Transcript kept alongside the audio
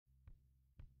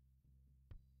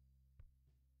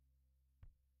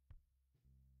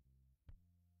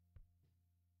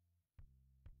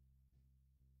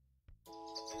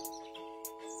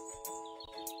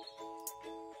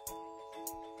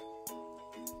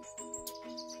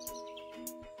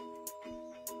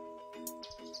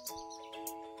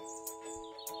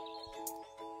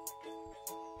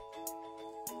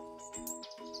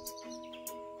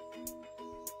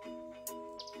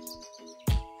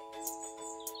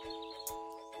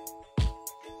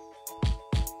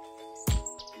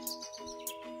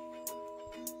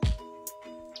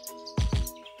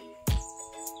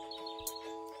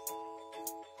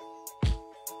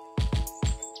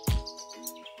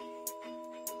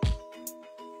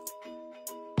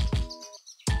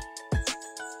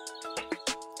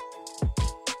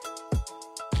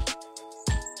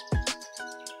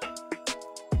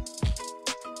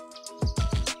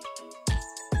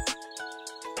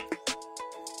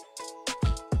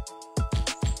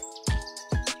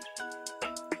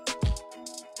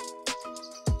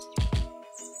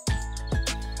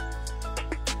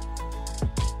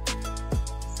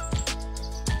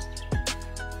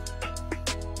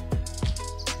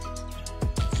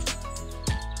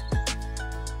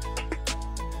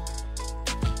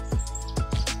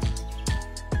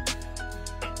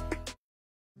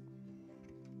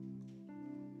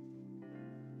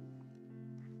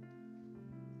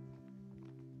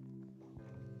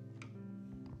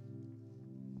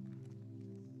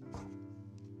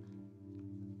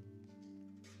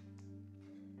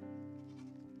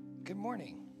Good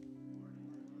morning.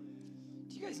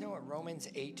 Do you guys know what Romans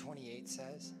 8:28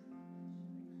 says?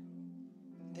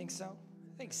 Think so?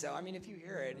 I think so. I mean, if you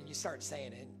hear it and you start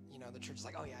saying it, you know, the church is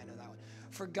like, oh yeah, I know that one.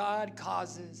 For God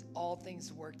causes all things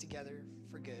to work together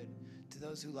for good to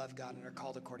those who love God and are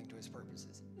called according to his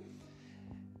purposes.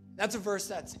 That's a verse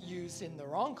that's used in the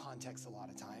wrong context a lot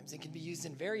of times. It can be used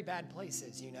in very bad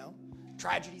places, you know.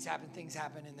 Tragedies happen, things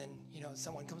happen, and then, you know,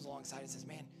 someone comes alongside and says,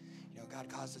 man, you know, God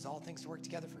causes all things to work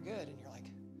together for good. And you're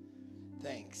like,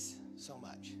 thanks so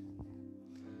much.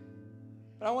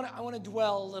 But I want to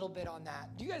dwell a little bit on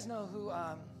that. Do you guys know who,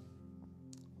 oh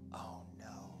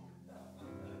no.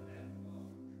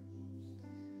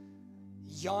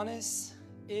 Giannis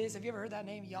is, have you ever heard that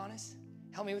name, Giannis?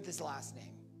 Help me with his last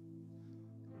name.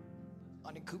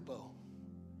 Antetokounmpo.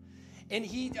 And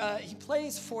he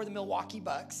plays for the Milwaukee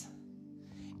Bucks,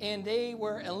 and they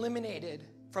were eliminated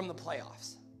from the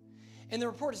playoffs. And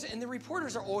the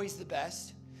reporters are always the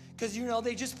best, because, you know,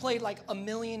 they just played like 1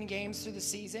 million games through the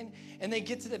season, and they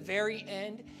get to the very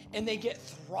end, and they get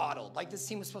throttled. Like, this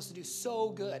team was supposed to do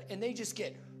so good, and they just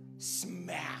get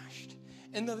smashed.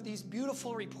 And these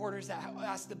beautiful reporters that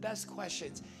ask the best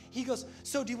questions, he goes,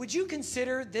 so would you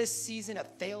consider this season a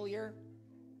failure?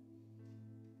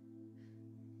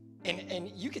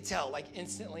 And you could tell, like,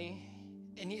 instantly.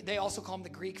 And they also call him the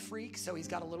Greek freak, so he's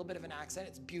got a little bit of an accent.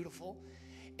 It's beautiful.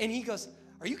 And he goes,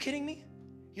 are you kidding me?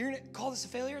 You're going to call this a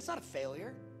failure? It's not a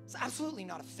failure. It's absolutely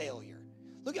not a failure.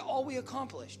 Look at all we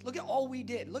accomplished. Look at all we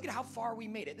did. Look at how far we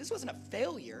made it. This wasn't a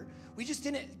failure. We just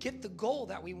didn't get the goal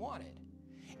that we wanted.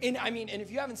 And I mean, and if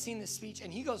you haven't seen this speech,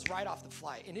 and he goes right off the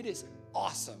fly, and it is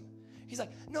awesome. He's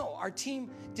like, no, our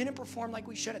team didn't perform like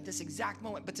we should at this exact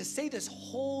moment. But to say this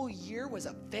whole year was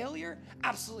a failure?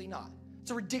 Absolutely not.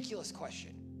 It's a ridiculous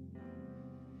question.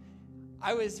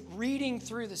 I was reading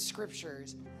through the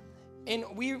scriptures, and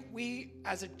we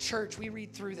as a church, we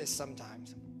read through this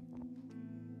sometimes.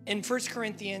 In 1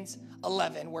 Corinthians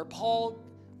 11, where Paul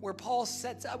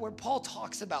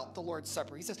talks about the Lord's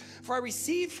Supper. He says, for I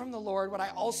received from the Lord what I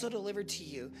also delivered to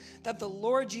you, that the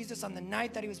Lord Jesus on the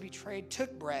night that he was betrayed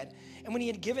took bread, and when he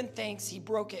had given thanks, he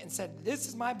broke it and said, this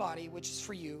is my body, which is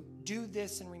for you. Do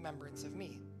this in remembrance of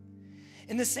me.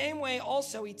 In the same way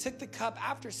also he took the cup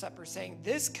after supper, saying,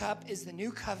 this cup is the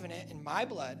new covenant in my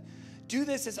blood. Do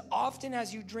this as often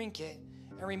as you drink it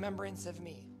in remembrance of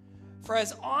me. For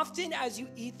as often as you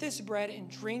eat this bread and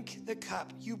drink the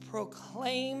cup, you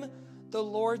proclaim the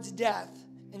Lord's death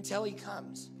until he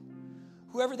comes.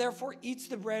 Whoever therefore eats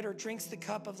the bread or drinks the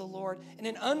cup of the Lord in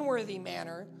an unworthy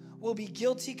manner will be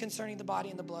guilty concerning the body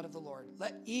and the blood of the Lord.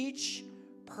 Let each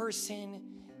person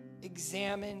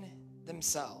examine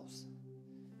themselves.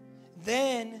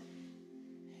 Then,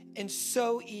 and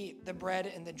so eat the bread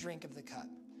and the drink of the cup.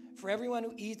 For everyone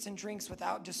who eats and drinks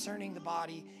without discerning the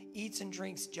body eats and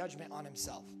drinks judgment on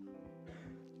himself.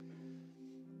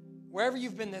 Wherever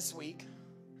you've been this week,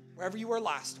 wherever you were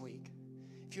last week,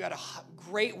 if you had a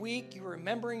great week, you were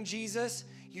remembering Jesus,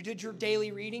 you did your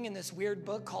daily reading in this weird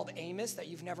book called Amos that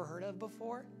you've never heard of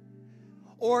before,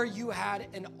 or you had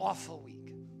an awful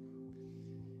week.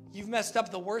 You've messed up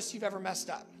the worst you've ever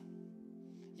messed up.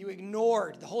 You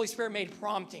ignored, the Holy Spirit made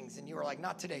promptings, and you were like,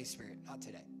 not today, Spirit, not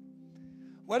today.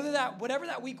 Whatever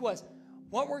that week was,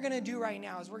 what we're going to do right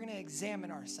now is we're going to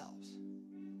examine ourselves.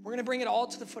 We're going to bring it all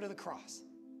to the foot of the cross.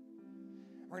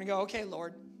 We're going to go, okay,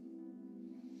 Lord,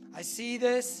 I see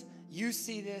this, you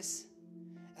see this,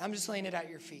 and I'm just laying it at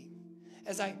your feet.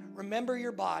 As I remember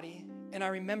your body and I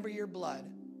remember your blood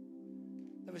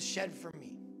that was shed for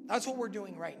me. That's what we're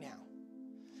doing right now.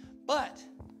 But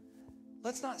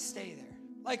let's not stay there.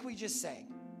 Like we just sang.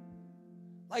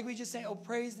 Oh,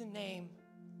 praise the name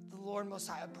of the Lord Most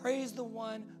High. Praise the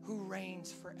one who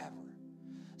reigns forever.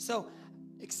 So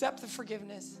accept the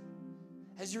forgiveness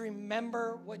as you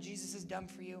remember what Jesus has done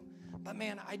for you. But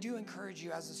man, I do encourage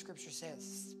you, as the scripture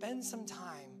says, spend some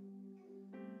time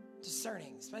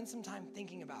discerning. Spend some time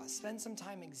thinking about it. Spend some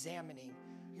time examining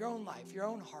your own life, your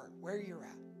own heart, where you're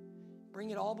at. Bring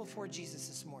it all before Jesus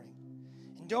this morning.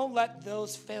 And don't let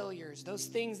those failures, those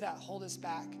things that hold us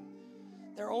back,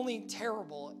 they're only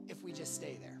terrible if we just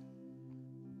stay there.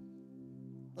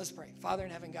 Let's pray. Father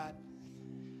in heaven, God,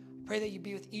 pray that you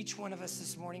be with each one of us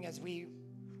this morning as we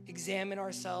examine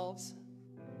ourselves,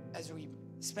 as we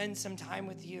spend some time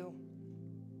with you,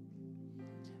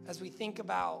 as we think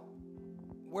about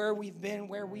where we've been,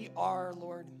 where we are,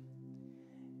 Lord.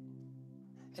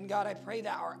 And God, I pray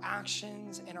that our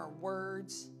actions and our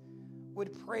words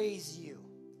would praise you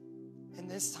in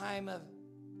this time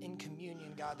in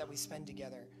communion, God, that we spend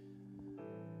together,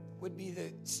 would be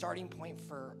the starting point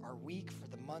for our week, for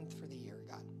the month, for the year,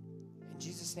 God. In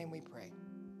Jesus' name we pray.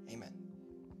 Amen.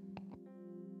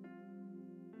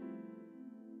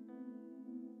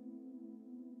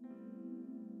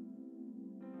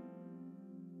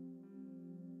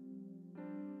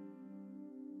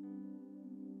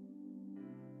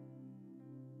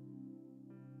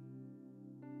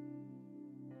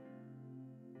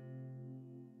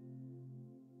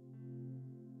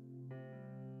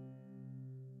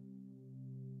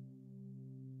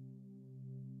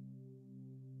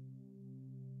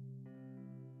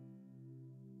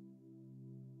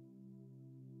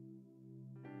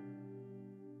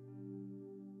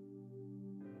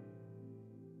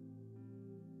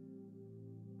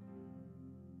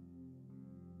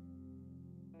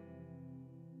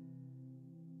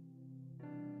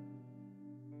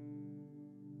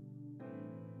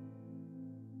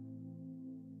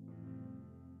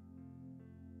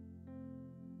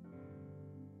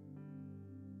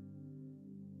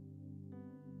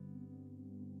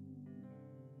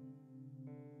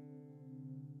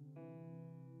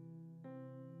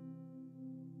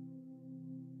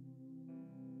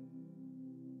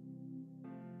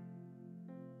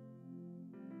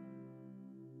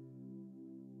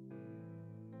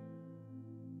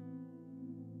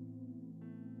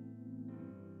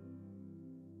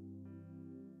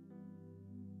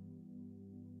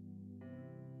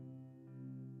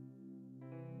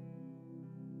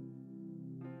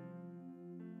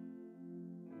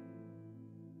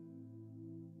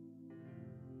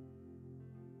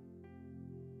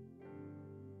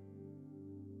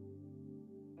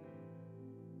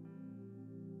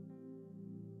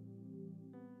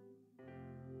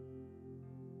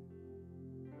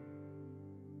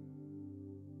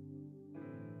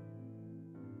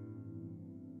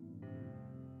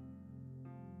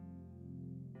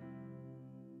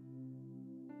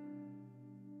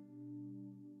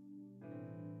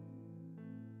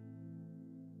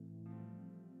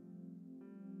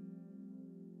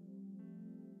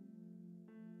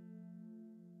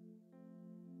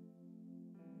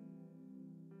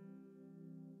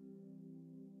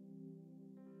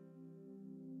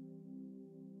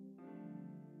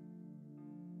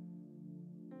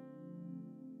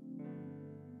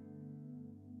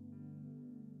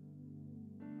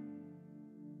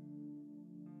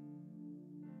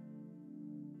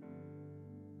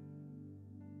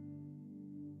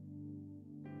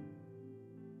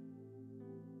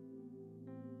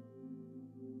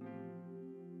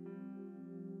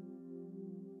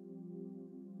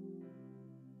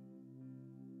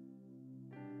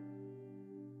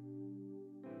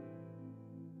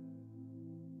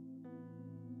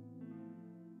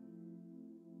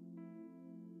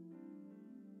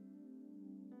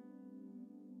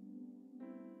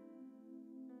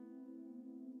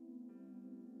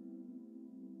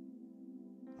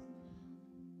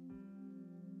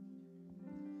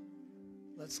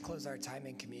 Let's close our time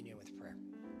in communion with prayer.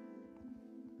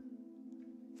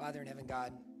 Father in heaven,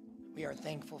 God, we are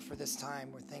thankful for this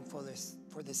time. We're thankful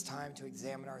for this time to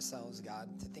examine ourselves,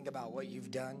 God, to think about what you've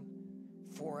done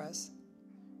for us.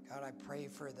 God, I pray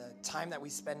for the time that we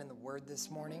spend in the Word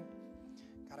this morning.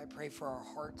 God, I pray for our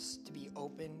hearts to be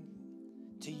open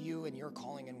to you and your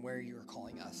calling and where you're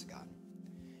calling us, God.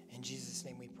 In Jesus'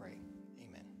 name we pray.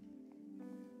 Amen.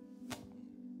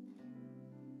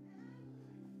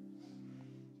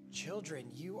 Children,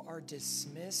 you are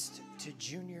dismissed to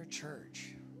junior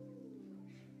church.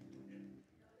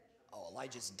 Oh,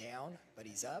 Elijah's down, but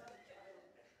he's up.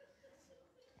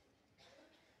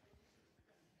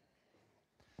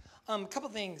 A couple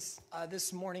things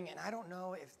this morning, and I don't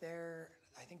know if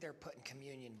I think they're putting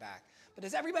communion back. But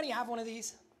does everybody have one of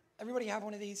these? Everybody have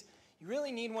one of these? You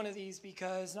really need one of these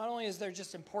because not only is there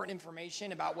just important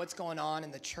information about what's going on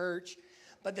in the church,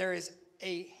 but there is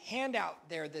a handout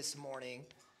there this morning,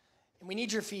 and we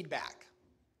need your feedback.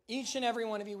 Each and every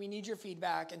one of you, we need your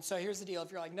feedback. And so here's the deal.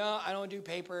 If you're like, no, I don't do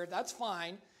paper, that's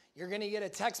fine. You're going to get a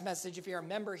text message. If you're a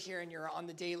member here and you're on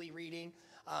the daily reading,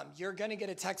 you're going to get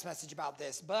a text message about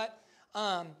this. But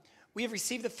we have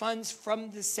received the funds from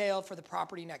the sale for the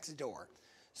property next door.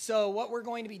 So what we're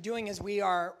going to be doing is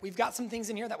we've got some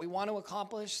things in here that we want to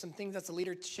accomplish, some things that the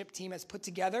leadership team has put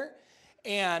together,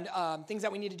 and things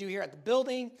that we need to do here at the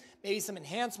building, maybe some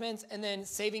enhancements, and then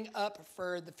saving up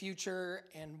for the future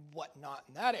and whatnot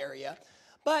in that area.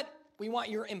 But we want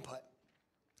your input.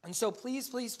 And so please,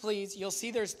 please, please, you'll see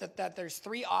there's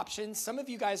 3 options. Some of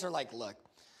you guys are like, look,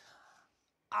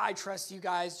 I trust you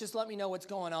guys. Just let me know what's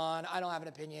going on. I don't have an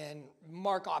opinion.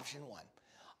 Mark option 1.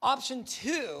 Option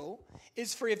 2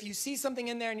 is for if you see something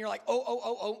in there and you're like,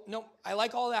 oh, no, I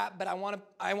like all that, but I want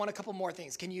a couple more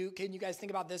things. Can you guys think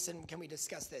about this and can we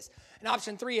discuss this? And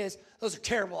option 3 is, those are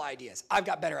terrible ideas. I've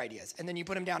got better ideas. And then you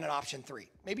put them down at option 3.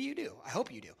 Maybe you do. I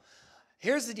hope you do.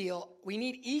 Here's the deal. We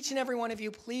need each and every one of you,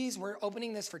 please. We're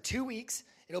opening this for 2 weeks.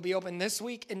 It'll be open this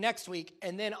week and next week.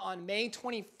 And then on May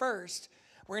 21st,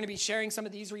 we're going to be sharing some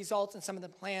of these results and some of the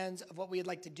plans of what we'd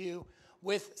like to do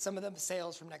with some of the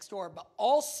sales from next door. But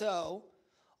also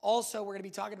we're going to be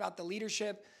talking about the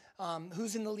leadership,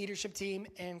 who's in the leadership team,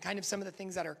 and kind of some of the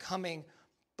things that are coming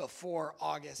before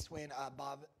August when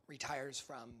Bob retires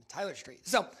from Tyler Street.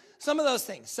 So some of those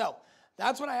things. So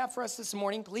that's what I have for us this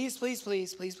morning. Please, please,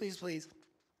 please, please, please, please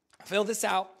fill this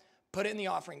out. Put it in the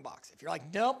offering box. If you're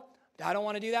like, nope, I don't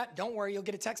want to do that, don't worry. You'll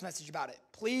get a text message about it.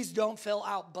 Please don't fill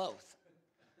out both.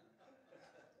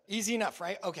 Easy enough,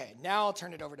 right? Okay, now I'll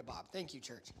turn it over to Bob. Thank you,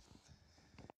 church.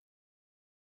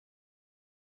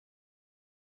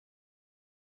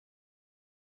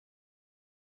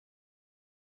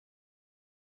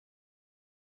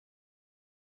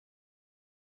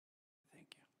 Thank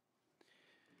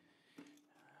you.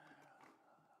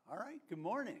 All right, good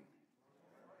morning.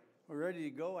 We're ready to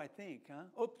go, I think,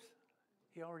 huh? Oops,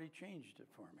 he already changed it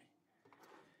for me.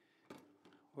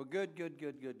 Well, good.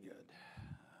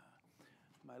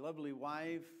 My lovely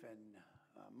wife and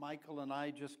Michael and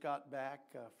I just got back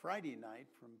Friday night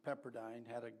from Pepperdine.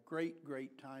 Had a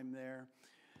great time there.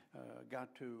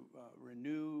 Got to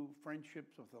renew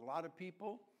friendships with a lot of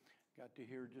people. Got to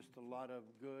hear just a lot of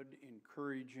good,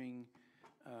 encouraging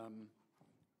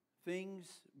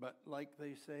things. But like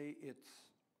they say, it's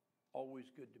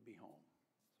always good to be home.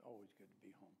 It's always good to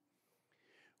be home.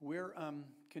 We're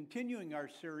continuing our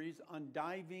series on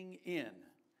diving in.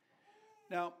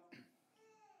 Now,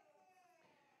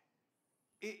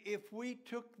 if we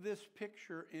took this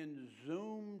picture and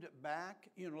zoomed back,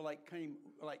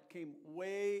 came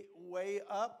way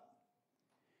up,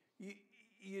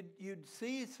 you'd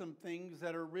see some things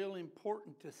that are real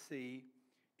important to see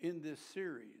in this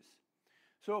series.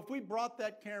 So if we brought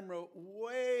that camera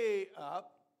way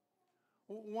up,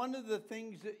 one of the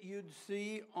things that you'd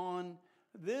see on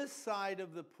this side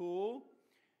of the pool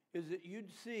is that you'd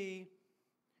see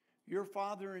your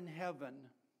Father in heaven.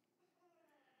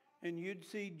 And you'd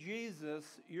see Jesus,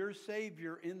 your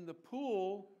Savior, in the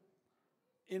pool,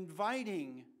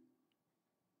 inviting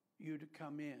you to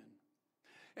come in.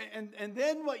 And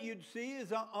then what you'd see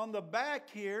is on the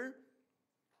back here,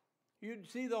 you'd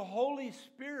see the Holy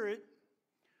Spirit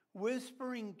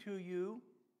whispering to you,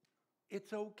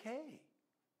 it's okay.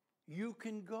 You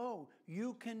can go.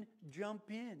 You can jump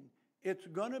in. It's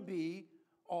going to be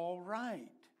all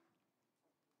right.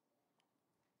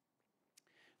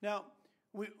 Now,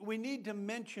 we need to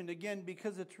mention again,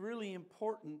 because it's really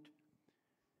important,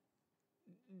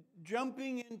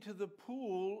 jumping into the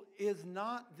pool is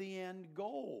not the end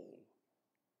goal.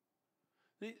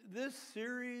 This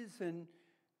series, and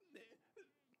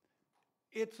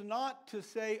it's not to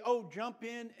say, oh, jump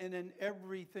in and then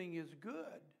everything is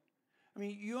good. I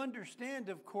mean, you understand,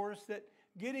 of course, that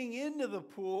getting into the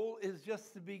pool is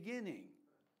just the beginning.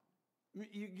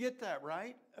 You get that,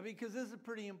 right? I mean, because this is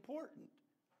pretty important.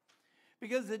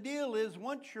 Because the deal is,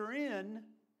 once you're in,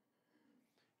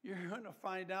 you're going to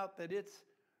find out that it's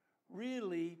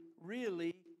really,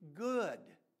 really good.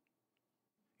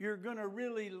 You're going to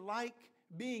really like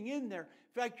being in there.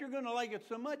 In fact, you're going to like it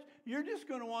so much, you're just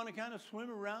going to want to kind of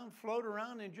swim around, float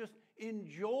around, and just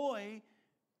enjoy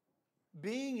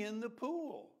being in the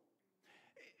pool.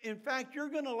 In fact, you're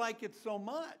going to like it so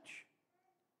much,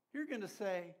 you're going to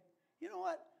say, you know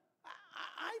what?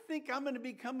 I think I'm going to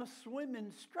become a swim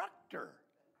instructor.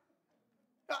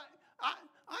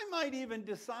 I might even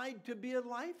decide to be a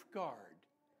lifeguard.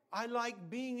 I like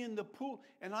being in the pool,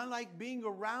 and I like being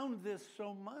around this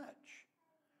so much.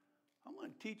 I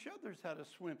want to teach others how to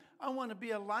swim. I want to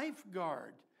be a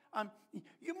lifeguard.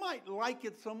 You might like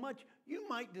it so much, you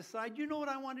might decide, you know what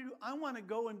I want to do? I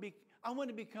want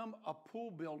to become a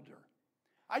pool builder.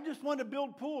 I just want to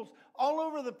build pools all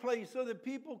over the place so that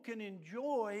people can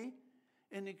enjoy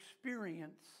and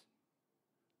experience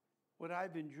what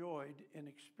I've enjoyed and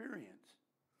experienced.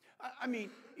 I mean,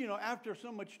 you know, after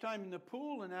so much time in the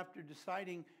pool and after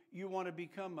deciding you want to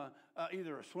become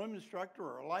either a swim instructor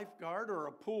or a lifeguard or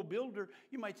a pool builder,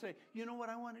 you might say, you know what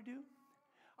I want to do?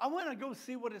 I want to go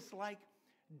see what it's like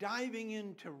diving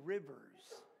into rivers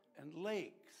and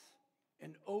lakes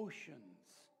and oceans.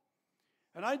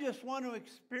 And I just want to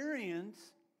experience,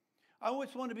 I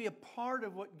always want to be a part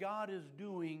of what God is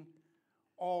doing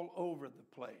all over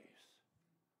the place.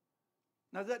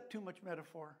 Now, is that too much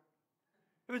metaphor?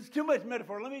 If it's too much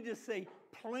metaphor, let me just say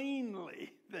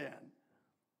plainly then.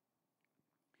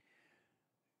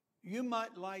 You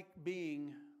might like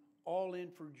being all in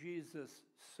for Jesus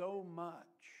so much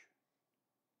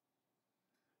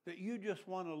that you just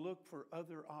want to look for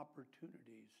other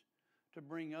opportunities to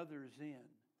bring others in,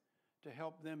 to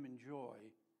help them enjoy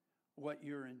what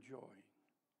you're enjoying.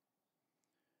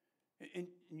 And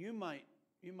you might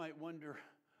wonder,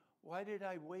 why did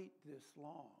I wait this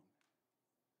long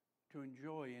to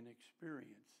enjoy and experience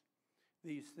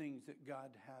these things that God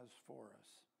has for us?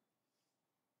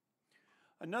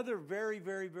 Another very,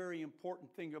 very, very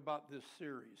important thing about this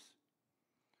series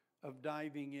of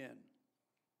diving in.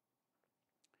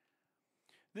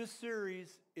 This series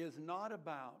is not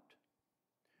about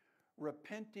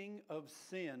repenting of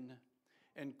sin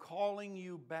and calling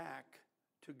you back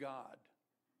to God.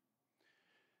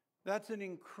 That's an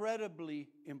incredibly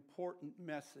important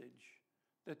message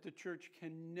that the church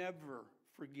can never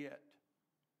forget.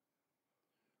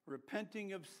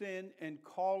 Repenting of sin and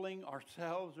calling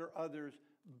ourselves or others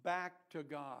back to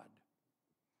God.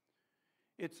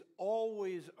 It's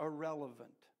always a relevant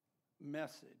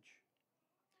message.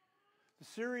 The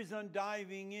series on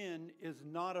diving in is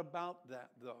not about that,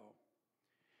 though.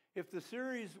 If the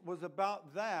series was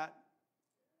about that,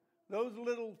 those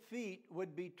little feet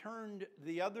would be turned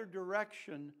the other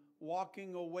direction,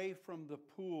 walking away from the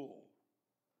pool.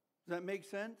 Does that make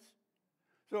sense?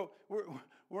 So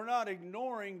we're not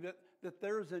ignoring that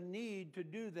there's a need to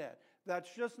do that.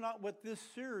 That's just not what this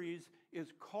series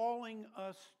is calling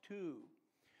us to.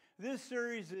 This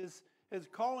series is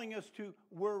calling us to,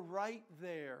 we're right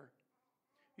there.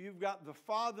 You've got the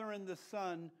Father and the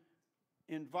Son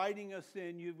inviting us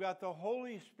in. You've got the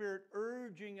Holy Spirit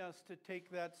urging us to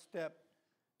take that step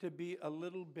to be a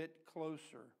little bit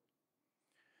closer.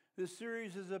 This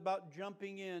series is about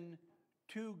jumping in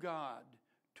to God,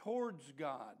 towards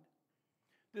God.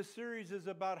 This series is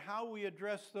about how we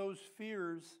address those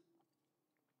fears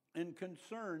and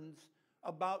concerns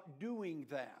about doing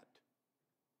that.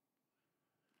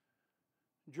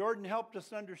 Jordan helped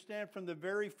us understand from the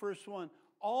very first one,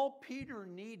 all Peter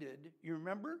needed, you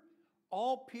remember?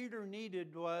 All Peter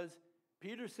needed was,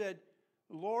 Peter said,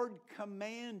 Lord,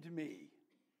 command me.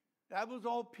 That was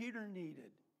all Peter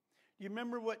needed. Do you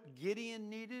remember what Gideon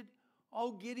needed?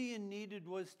 All Gideon needed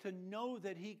was to know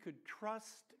that he could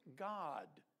trust God.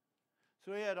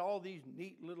 So he had all these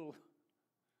neat little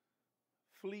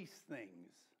fleece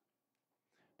things.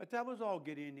 But that was all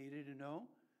Gideon needed to know.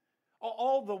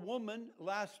 All the woman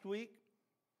last week,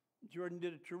 Jordan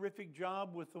did a terrific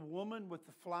job with the woman with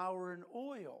the flour and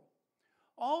oil.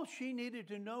 All she needed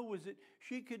to know was that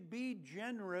she could be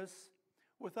generous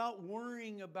without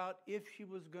worrying about if she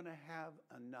was going to have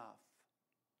enough.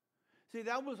 See,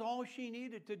 that was all she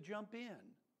needed to jump in.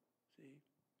 See?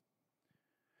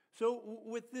 So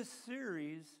with this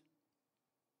series,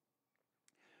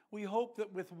 we hope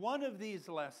that with one of these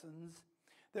lessons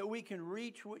that we can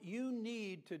reach what you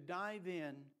need to dive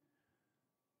in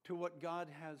to what God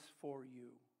has for you.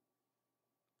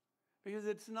 Because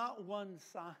it's not one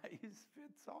size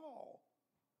fits all.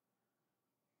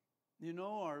 You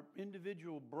know, our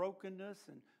individual brokenness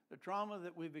and the trauma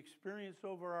that we've experienced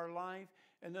over our life,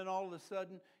 and then all of a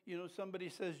sudden, you know, somebody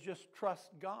says, just trust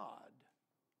God.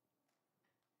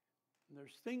 And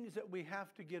there's things that we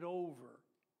have to get over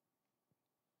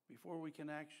before we can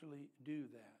actually do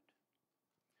that.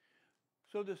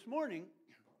 So this morning,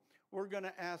 we're going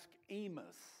to ask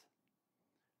Amos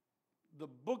the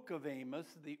book of Amos,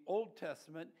 the Old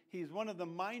Testament. He's one of the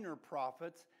minor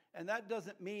prophets, and that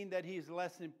doesn't mean that he's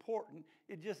less important.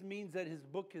 It just means that his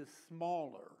book is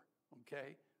smaller,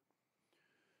 okay?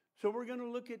 So we're going to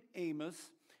look at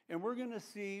Amos, and we're going to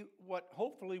see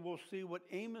hopefully we'll see what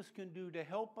Amos can do to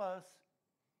help us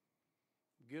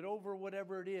get over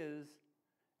whatever it is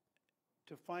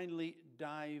to finally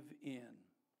dive in.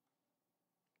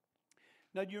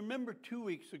 Now, do you remember 2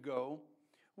 weeks ago,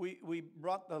 we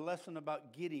brought the lesson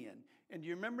about Gideon. And do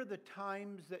you remember the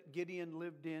times that Gideon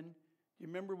lived in? Do you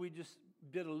remember we just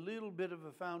did a little bit of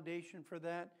a foundation for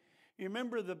that? You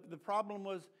remember the problem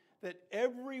was that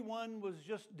everyone was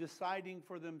just deciding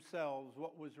for themselves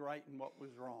what was right and what was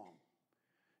wrong.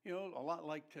 You know, a lot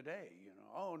like today,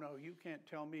 oh no, you can't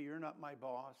tell me, you're not my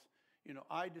boss.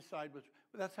 I decide what's,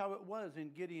 but that's how it was in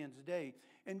Gideon's day.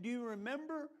 And do you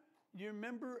remember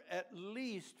at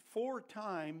least 4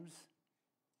 times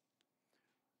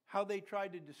how they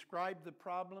tried to describe the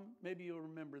problem? Maybe you'll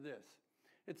remember this.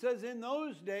 It says, in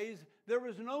those days, there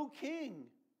was no king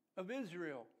of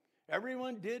Israel.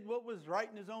 Everyone did what was right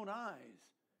in his own eyes.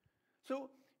 So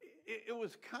it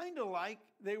was kind of like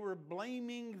they were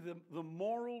blaming the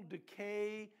moral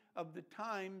decay of the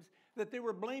times, that they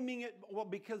were blaming it,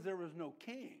 because there was no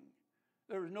king.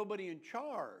 There was nobody in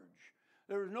charge.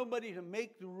 There was nobody to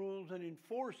make the rules and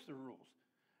enforce the rules.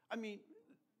 I mean,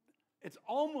 it's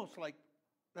almost like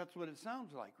that's what it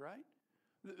sounds like, right?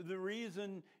 The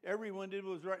reason everyone did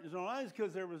what was right in his own eyes is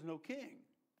because there was no king.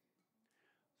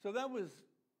 So that was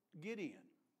Gideon.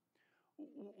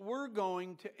 We're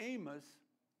going to Amos.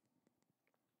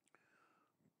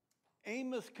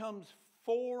 Amos comes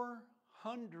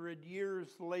 400 years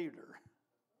later.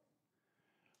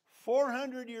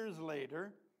 400 years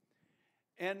later,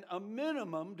 and a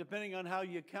minimum, depending on how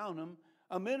you count them,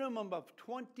 a minimum of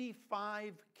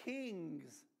 25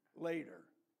 kings later.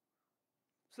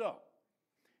 So,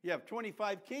 you have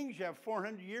 25 kings, you have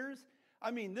 400 years.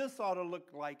 I mean, this ought to look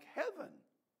like heaven,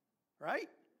 right?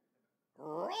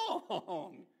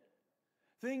 Wrong.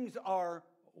 Things are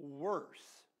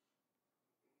worse.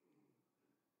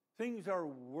 Things are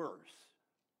worse.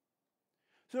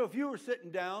 So if you were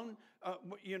sitting down,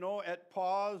 at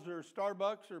Paws or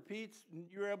Starbucks or Pete's, and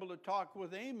you're able to talk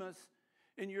with Amos,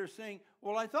 and you're saying,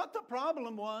 well, I thought the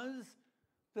problem was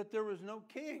that there was no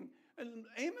king. And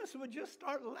Amos would just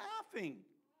start laughing.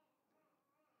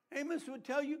 Amos would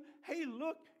tell you, hey,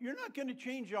 look, you're not going to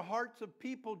change the hearts of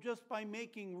people just by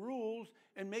making rules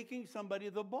and making somebody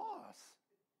the boss.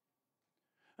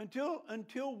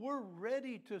 Until we're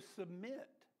ready to submit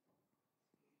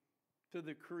to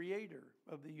the creator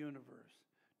of the universe,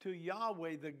 to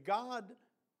Yahweh, the God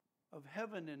of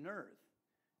heaven and earth.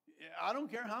 I don't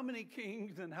care how many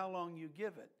kings and how long you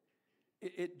give it.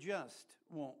 It just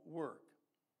won't work.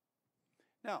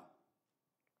 Now,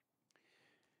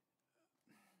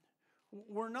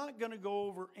 we're not going to go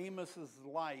over Amos's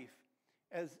life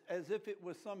as if it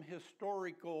was some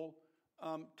historical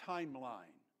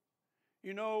timeline.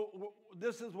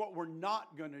 This is what we're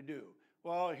not going to do.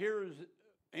 Well, here's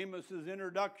Amos's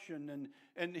introduction,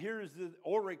 and here's the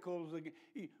oracles.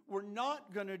 We're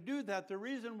not going to do that. The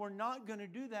reason we're not going to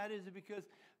do that is because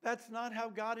that's not how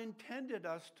God intended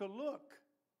us to look.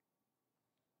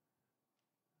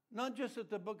 Not just at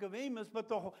the book of Amos, but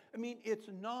the whole. I mean, it's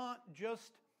not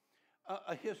just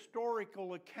a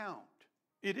historical account.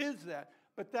 It is that,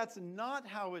 but that's not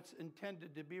how it's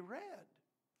intended to be read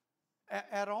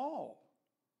at all.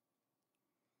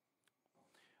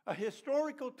 A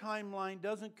historical timeline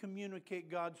doesn't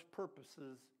communicate God's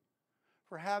purposes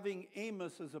for having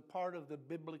Amos as a part of the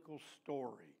biblical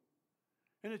story.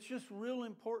 And it's just real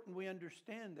important we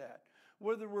understand that.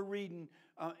 Whether we're reading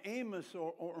Amos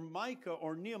or Micah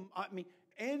or Nehemiah,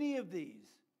 any of these,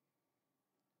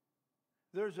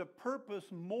 there's a purpose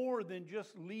more than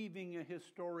just leaving a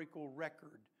historical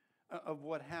record of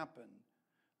what happened.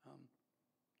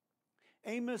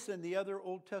 Amos and the other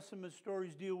Old Testament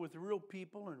stories deal with real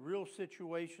people and real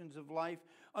situations of life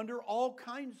under all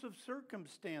kinds of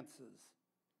circumstances.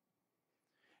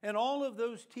 And all of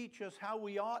those teach us how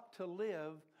we ought to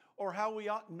live or how we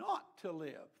ought not to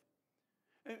live.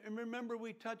 And remember,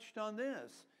 we touched on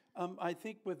this, I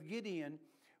think with Gideon.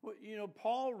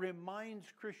 Paul reminds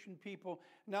Christian people,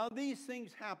 now these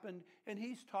things happened, and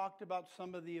he's talked about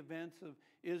some of the events of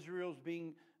Israel's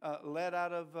being led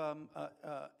out of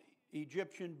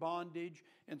Egyptian bondage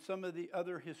and some of the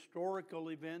other historical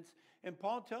events. And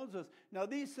Paul tells us, now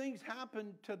these things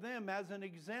happened to them as an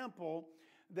example,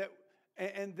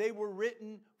 and they were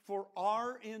written for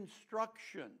our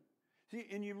instruction. See,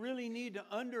 and you really need to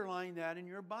underline that in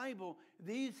your Bible.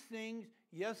 These things,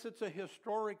 yes, it's a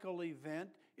historical event.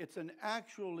 It's an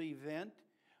actual event,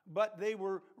 but they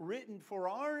were written for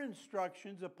our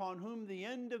instructions, upon whom the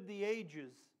end of the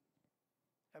ages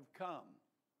have come.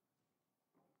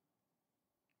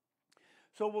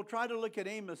 So we'll try to look at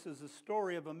Amos as a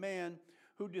story of a man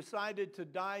who decided to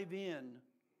dive in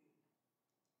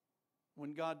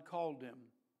when God called him.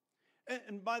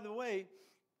 And by the way,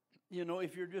 you know,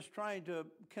 if you're just trying to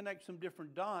connect some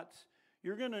different dots,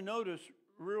 you're going to notice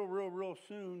real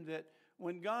soon that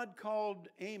when God called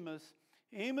Amos,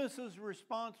 Amos's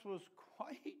response was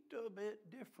quite a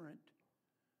bit different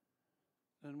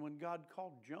than when God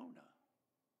called Jonah.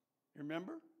 You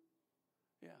remember?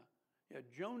 Yeah,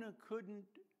 Jonah couldn't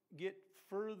get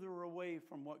further away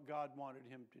from what God wanted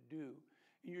him to do.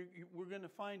 We're going to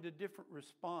find a different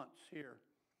response here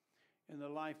in the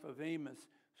life of Amos.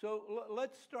 So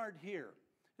let's start here.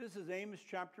 This is Amos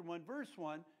chapter 1, verse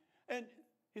 1. And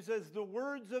he says, the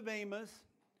words of Amos,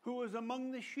 who was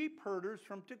among the sheep herders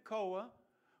from Tekoa,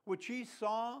 which he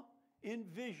saw in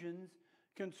visions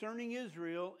concerning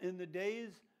Israel in the days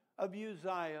of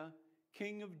Uzziah,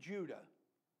 king of Judah,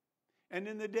 and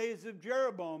in the days of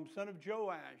Jeroboam, son of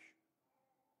Joash,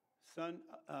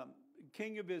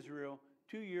 king of Israel,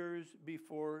 2 years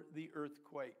before the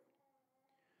earthquake.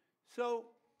 So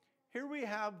here we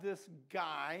have this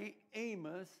guy,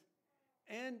 Amos,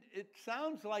 and it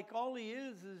sounds like all he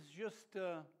is just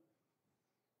a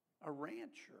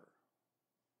rancher.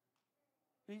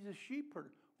 He's a sheep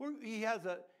herder. He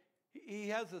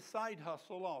has a side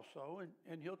hustle also,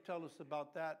 and he'll tell us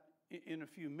about that in a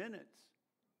few minutes.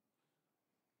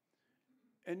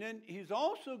 And then he's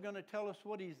also going to tell us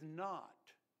what he's not,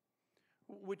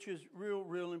 which is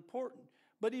real important.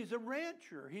 But he's a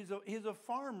rancher. He's a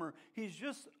farmer. He's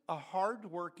just a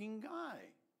hard-working guy.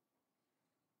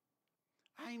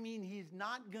 I mean, he's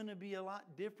not going to be a lot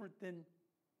different than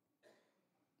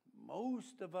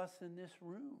most of us in this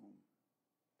room.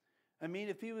 I mean,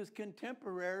 if he was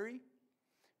contemporary,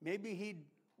 maybe he'd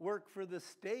work for the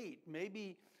state.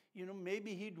 Maybe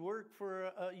he'd work for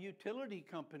a utility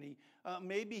company.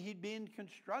 Maybe he'd be in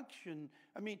construction.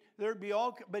 I mean, there'd be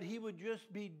but he would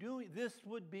just be this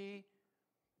would be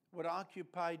what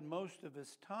occupied most of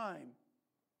his time.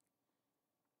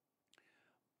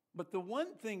 But the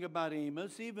one thing about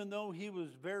Amos, even though he was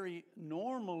very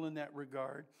normal in that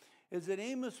regard, is that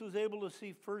Amos was able to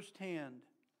see firsthand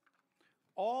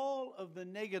all of the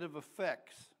negative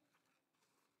effects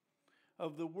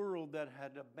of the world that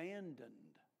had abandoned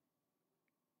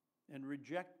and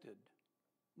rejected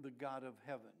the God of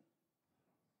heaven.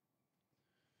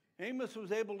 Amos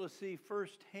was able to see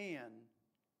firsthand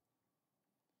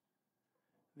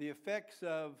the effects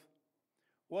of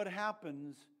what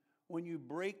happens when you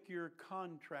break your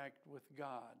contract with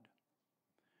God.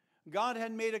 God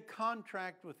had made a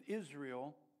contract with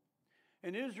Israel,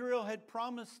 and Israel had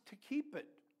promised to keep it.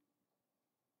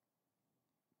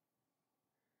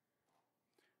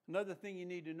 Another thing you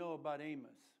need to know about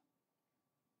Amos.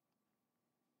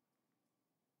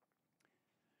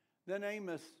 Then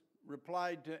Amos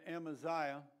replied to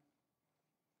Amaziah,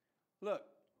 look,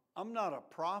 I'm not a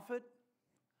prophet.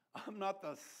 I'm not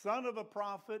the son of a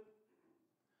prophet.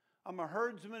 I'm a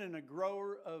herdsman and a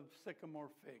grower of sycamore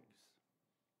figs.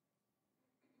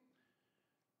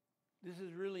 This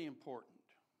is really important,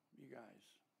 you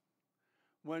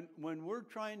guys. When we're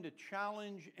trying to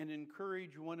challenge and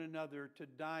encourage one another to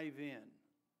dive in,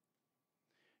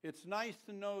 it's nice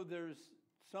to know there's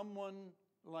someone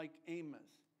like Amos.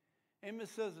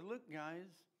 Amos says, look, guys,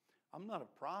 I'm not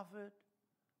a prophet.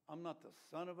 I'm not the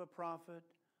son of a prophet.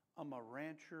 I'm a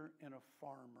rancher and a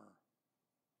farmer.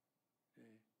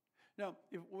 Okay. Now,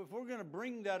 if we're going to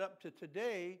bring that up to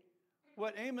today,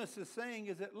 what Amos is saying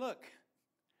is that, look,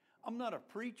 I'm not a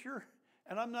preacher,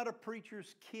 and I'm not a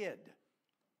preacher's kid.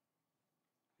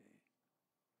 Okay.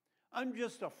 I'm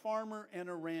just a farmer and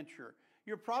a rancher.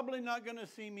 You're probably not going to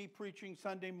see me preaching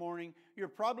Sunday morning. You're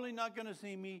probably not going to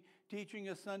see me teaching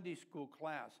a Sunday school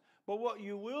class. But what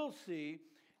you will see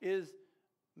is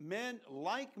men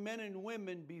and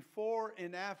women before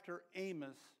and after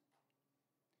Amos.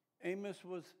 Amos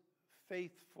was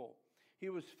faithful. He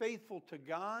was faithful to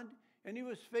God, and he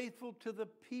was faithful to the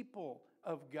people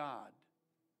of God.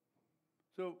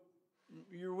 So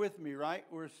you're with me, right?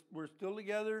 We're still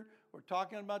together. We're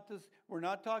talking about this. We're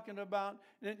not talking about...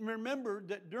 And remember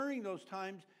that during those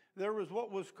times, there was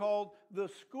what was called the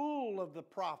school of the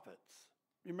prophets.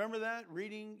 Remember that?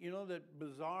 Reading, that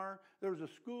bizarre... There was a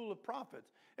school of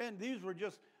prophets. And these were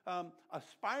just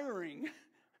aspiring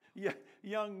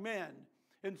young men.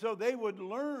 And so they would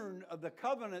learn of the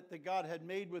covenant that God had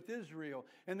made with Israel.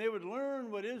 And they would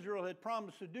learn what Israel had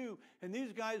promised to do. And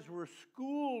these guys were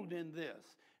schooled in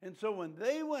this. And so when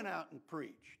they went out and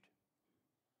preached,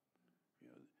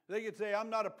 they could say,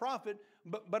 I'm not a prophet,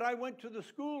 but I went to the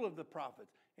school of the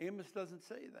prophets. Amos doesn't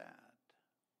say that.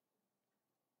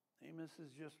 Amos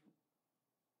is just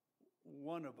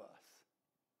one of us.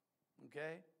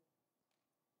 Okay?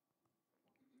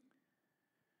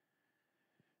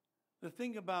 The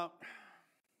thing about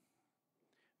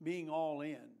being all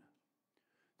in,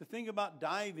 the thing about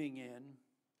diving in,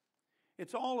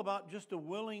 it's all about just a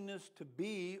willingness to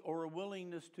be or a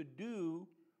willingness to do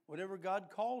whatever God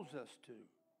calls us to.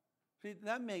 See,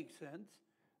 that makes sense.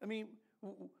 I mean,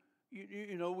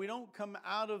 you know, we don't come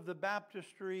out of the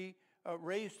baptistry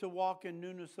raised to walk in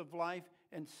newness of life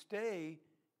and stay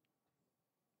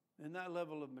in that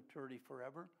level of maturity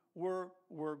forever.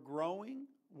 We're growing,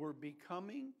 we're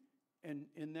becoming, and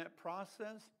in that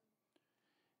process,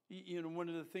 you know, one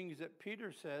of the things that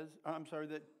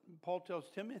that Paul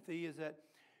tells Timothy is that,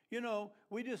 you know,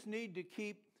 we just need to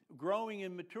keep growing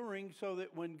and maturing so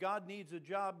that when God needs a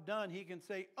job done, he can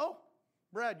say, oh,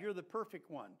 Brad, you're the perfect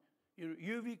one.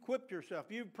 You've equipped yourself.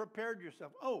 You've prepared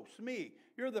yourself. Oh, Smee,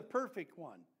 you're the perfect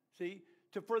one. See,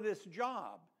 for this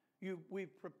job,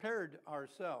 we've prepared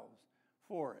ourselves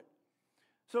for it.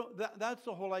 So that's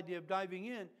the whole idea of diving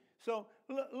in. So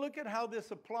look at how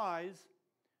this applies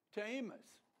to Amos.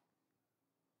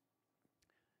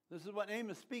 This is what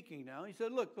Amos speaking now. He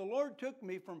said, look, the Lord took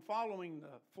me from following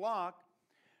the flock,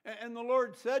 and the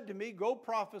Lord said to me, go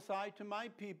prophesy to my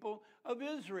people of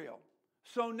Israel.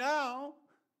 So now,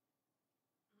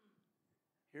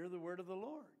 hear the word of the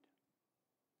Lord.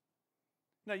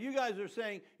 Now you guys are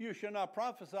saying, you shall not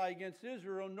prophesy against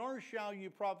Israel, nor shall you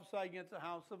prophesy against the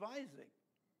house of Isaac.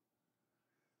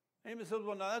 Amos says,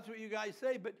 well, now that's what you guys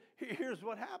say, but here's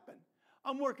what happened.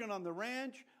 I'm working on the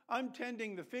ranch, I'm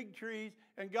tending the fig trees,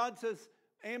 and God says,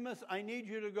 Amos, I need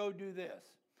you to go do this.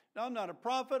 Now, I'm not a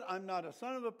prophet, I'm not a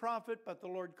son of a prophet, but the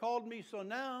Lord called me, so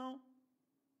now,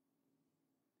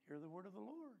 hear the word of the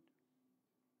Lord.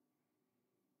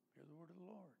 Hear the word of the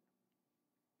Lord.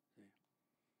 See?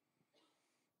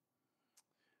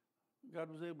 God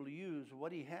was able to use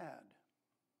what he had.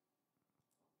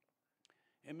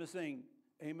 Amos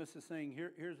is saying,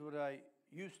 here's what I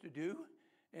used to do,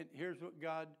 and here's what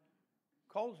God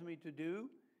calls me to do,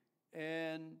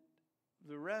 and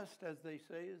the rest, as they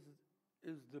say,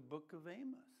 is the book of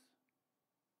Amos.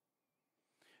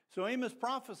 So Amos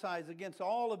prophesies against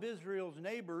all of Israel's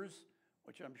neighbors,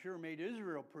 which I'm sure made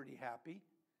Israel pretty happy.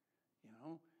 You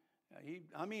know,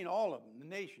 all of them, the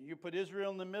nation. You put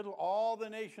Israel in the middle, all the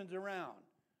nations around.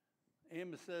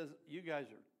 Amos says, you guys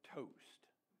are toast.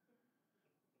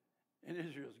 And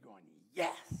Israel's going,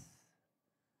 yes,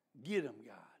 get them,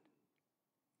 God.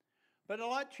 But a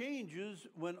lot changes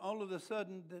when all of a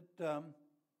sudden that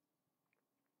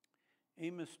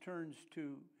Amos turns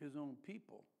to his own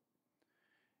people.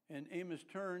 And Amos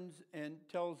turns and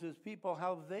tells his people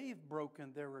how they've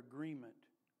broken their agreement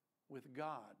with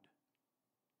God.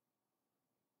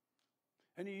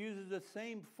 And he uses the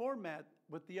same format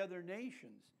with the other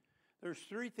nations. There's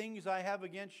 3 things I have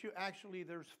against you. Actually,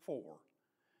 there's 4.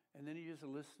 And then he just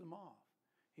lists them off.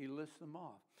 He lists them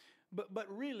off. But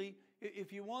really,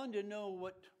 if you want to know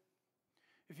what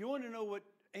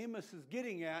Amos is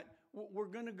getting at, we're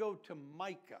going to go to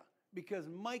Micah, because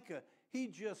Micah, he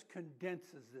just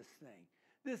condenses this thing.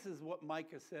 This is what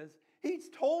Micah says. He's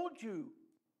told you,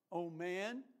 oh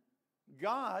man,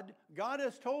 God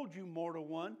has told you, mortal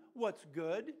one, what's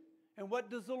good. And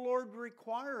what does the Lord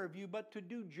require of you but to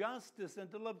do justice and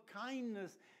to love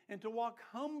kindness and to walk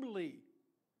humbly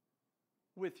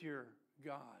with your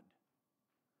God.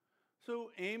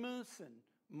 So Amos and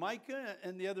Micah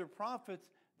and the other prophets,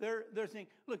 they're saying,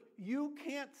 look, you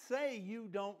can't say you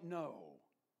don't know.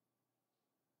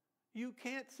 You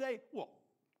can't say, well,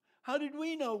 how did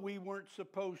we know we weren't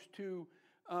supposed to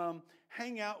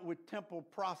hang out with temple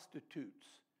prostitutes?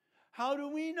 How do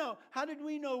we know? How did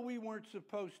we know we weren't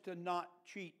supposed to not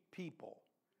cheat people?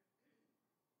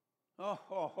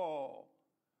 Oh,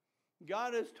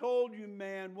 God has told you,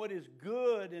 man, what is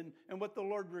good and what the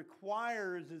Lord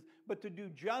requires is but to do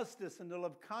justice and to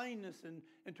love kindness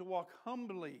and to walk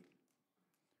humbly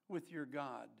with your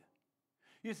God.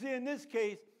 You see, in this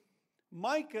case,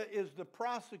 Micah is the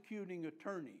prosecuting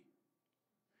attorney.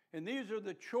 And these are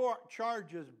the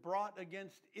charges brought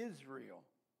against Israel.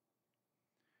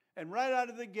 And right out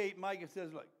of the gate, Micah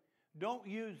says, look, don't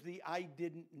use the I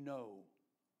didn't know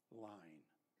line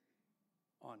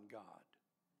on God.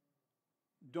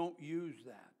 Don't use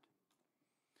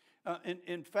that.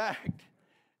 In fact,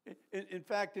 In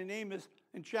fact, in Amos,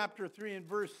 in chapter 3 and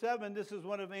verse 7, this is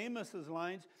one of Amos's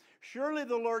lines. Surely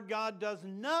the Lord God does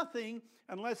nothing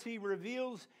unless he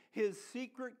reveals his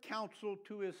secret counsel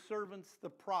to his servants, the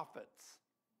prophets.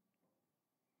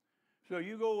 So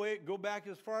you go back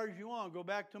as far as you want. Go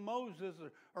back to Moses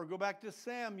or go back to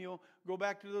Samuel. Go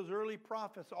back to those early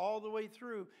prophets all the way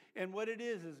through. And what it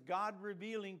is God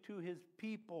revealing to his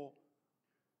people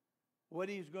what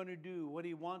he's going to do, what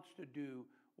he wants to do,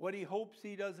 what he hopes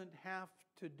he doesn't have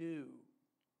to do.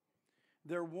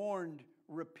 They're warned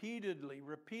repeatedly,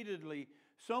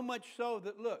 so much so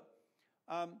that, look,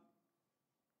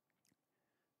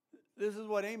 this is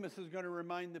what Amos is going to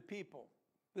remind the people.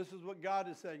 This is what God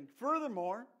is saying.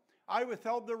 Furthermore, I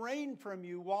withheld the rain from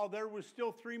you while there was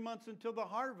still 3 months until the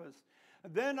harvest.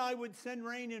 Then I would send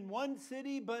rain in one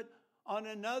city, but on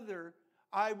another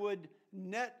I would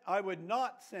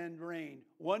not send rain.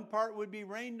 One part would be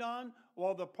rained on,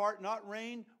 while the part not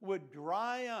rained would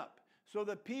dry up. So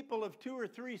the people of 2 or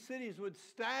 3 cities would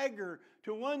stagger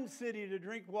to one city to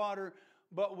drink water,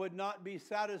 but would not be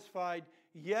satisfied.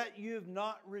 Yet you've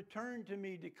not returned to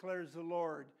me, declares the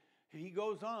Lord. He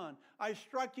goes on, I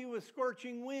struck you with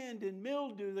scorching wind and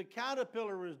mildew. The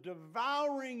caterpillar was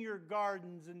devouring your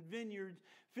gardens and vineyards,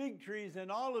 fig trees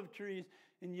and olive trees,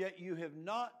 and yet you have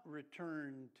not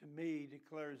returned to me,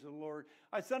 declares the Lord.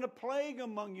 I sent a plague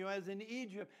among you as in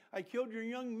Egypt. I killed your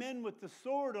young men with the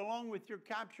sword along with your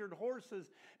captured horses,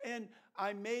 and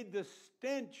I made the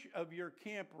stench of your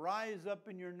camp rise up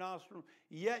in your nostrils,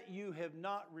 yet you have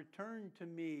not returned to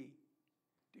me,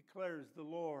 declares the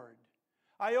Lord.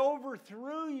 I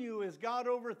overthrew you as God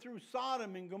overthrew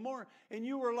Sodom and Gomorrah, and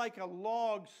you were like a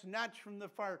log snatched from the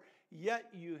fire, yet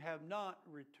you have not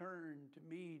returned to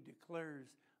me, declares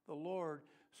the Lord.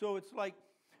 So it's like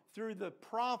through the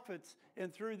prophets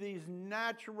and through these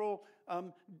natural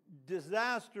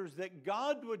disasters that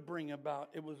God would bring about,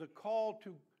 it was a call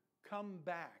to come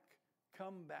back,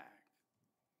 come back,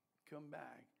 come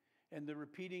back. And the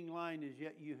repeating line is,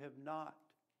 yet you have not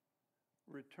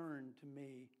returned to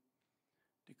me,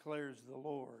 declares the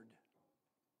Lord.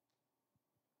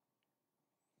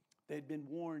 They'd been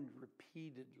warned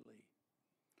repeatedly.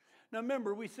 Now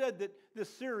remember, we said that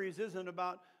this series isn't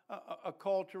about a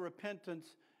call to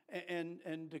repentance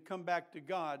and to come back to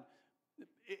God.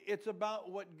 It's about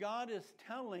what God is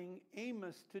telling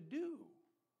Amos to do.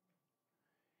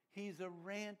 He's a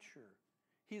rancher.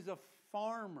 He's a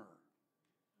farmer.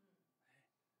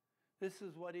 This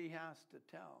is what he has to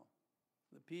tell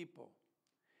the people.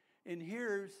 And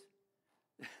here's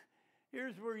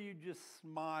where you just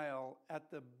smile at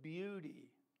the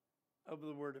beauty of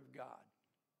the Word of God.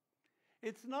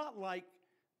 It's not like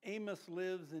Amos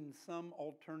lives in some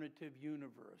alternative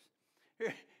universe.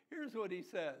 Here's what he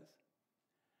says.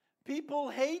 People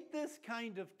hate this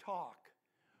kind of talk.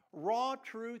 Raw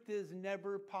truth is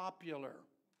never popular.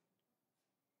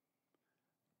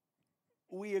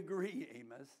 We agree,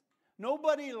 Amos.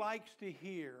 Nobody likes to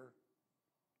hear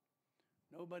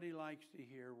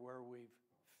where we've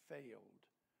failed.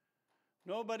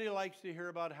 Nobody likes to hear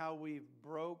about how we've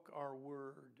broke our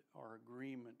word, our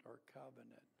agreement, our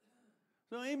covenant.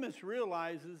 So Amos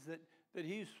realizes that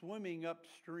he's swimming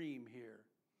upstream here.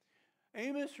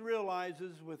 Amos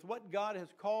realizes with what God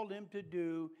has called him to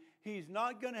do, he's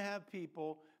not going to have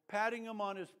people patting him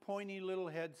on his pointy little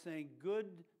head saying,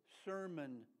 "Good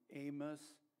sermon, Amos.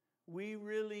 We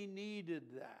really needed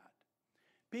that."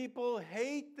 People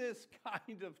hate this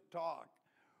kind of talk.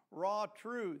 Raw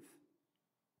truth.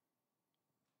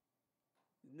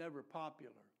 Never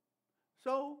popular.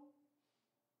 So,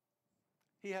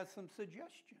 he has some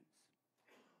suggestions.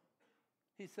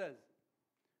 He says,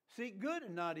 seek good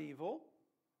and not evil,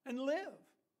 and live.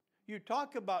 You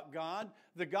talk about God,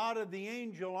 the God of the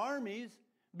angel armies,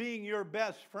 being your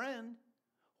best friend.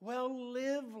 Well,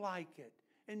 live like it,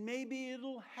 and maybe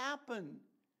it'll happen.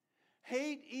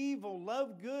 Hate evil,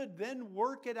 love good, then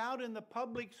work it out in the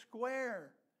public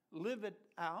square. Live it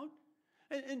out.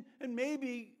 And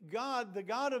maybe God, the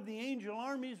God of the angel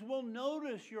armies, will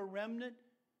notice your remnant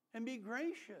and be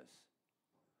gracious.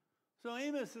 So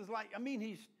Amos is like,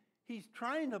 he's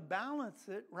trying to balance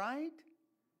it, right?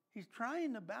 He's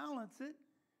trying to balance it.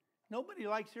 Nobody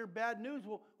likes to hear bad news.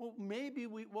 Well, maybe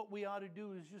what we ought to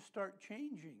do is just start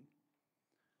changing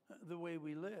the way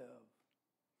we live.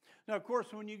 Now, of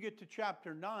course, when you get to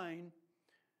chapter 9,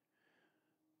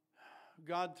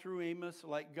 God through Amos,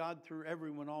 like God through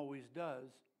everyone always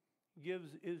does, gives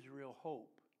Israel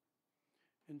hope.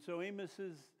 And so Amos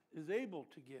is able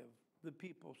to give the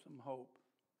people some hope.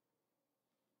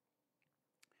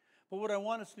 But what I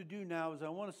want us to do now is I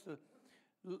want us to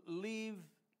leave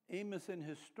Amos and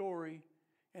his story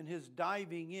and his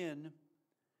diving in.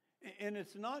 And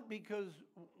it's not because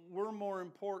we're more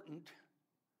important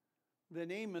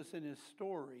than Amos and his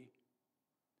story,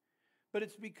 but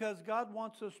it's because God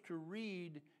wants us to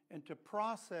read and to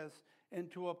process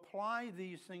and to apply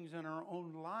these things in our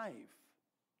own life.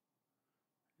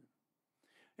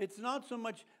 It's not so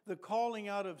much the calling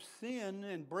out of sin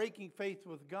and breaking faith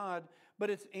with God, but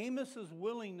it's Amos's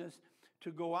willingness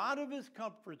to go out of his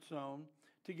comfort zone,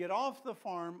 to get off the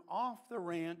farm, off the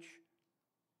ranch,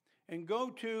 and go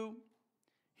to,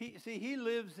 he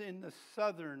lives in the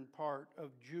southern part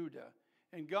of Judah,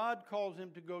 and God calls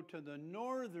him to go to the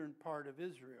northern part of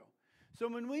Israel. So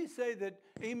when we say that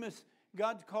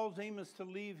God calls Amos to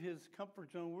leave his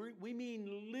comfort zone, we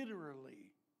mean literally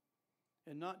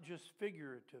and not just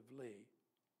figuratively.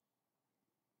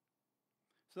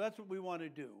 So that's what we want to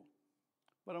do.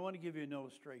 But I want to give you an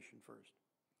illustration first.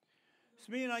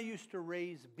 Smee and I used to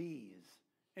raise bees.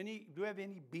 Do we have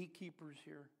any beekeepers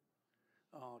here?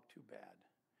 Oh, too bad.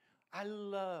 I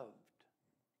loved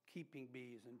keeping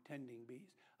bees and tending bees.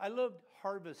 I loved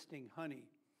harvesting honey.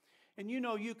 And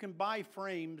you can buy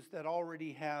frames that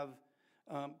already have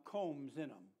combs in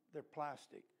them. They're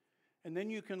plastic. And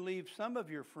then you can leave some of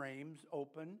your frames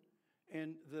open,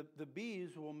 and the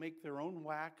bees will make their own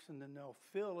wax, and then they'll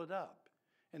fill it up.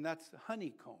 And that's the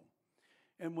honeycomb.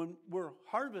 And when we're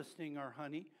harvesting our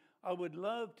honey, I would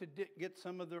love to get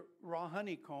some of the raw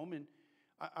honeycomb, and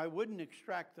I wouldn't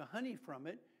extract the honey from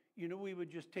it. We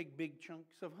would just take big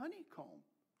chunks of honeycomb.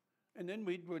 And then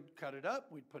we would cut it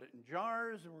up, we'd put it in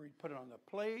jars, or we'd put it on the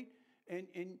plate. And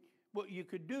what you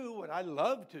could do, what I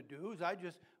love to do, is I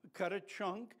just cut a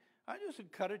chunk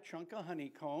of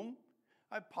honeycomb.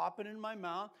 I pop it in my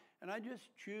mouth, and I just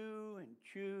chew and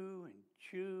chew and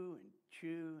chew and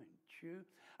chew and chew.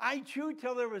 I chewed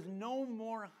till there was no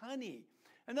more honey.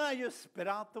 And then I just spit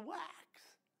out the wax.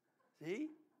 See?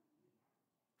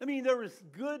 I mean, there was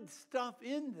good stuff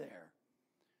in there.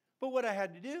 But what I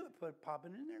had to do, pop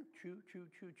it in there, chew, chew,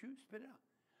 chew, chew, spit it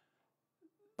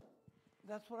out.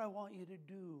 That's what I want you to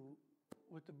do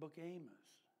with the book Amos.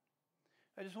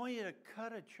 I just want you to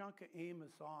cut a chunk of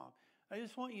Amos off. I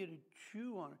just want you to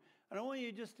chew on it. And I want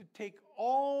you just to take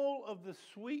all of the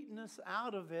sweetness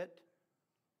out of it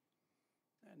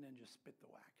and then just spit the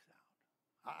wax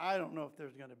out. I don't know if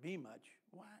there's going to be much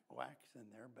wax in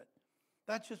there, but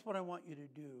that's just what I want you to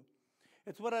do.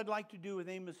 It's what I'd like to do with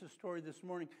Amos' story this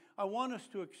morning. I want us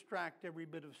to extract every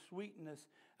bit of sweetness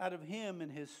out of him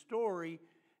and his story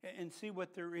and see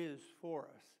what there is for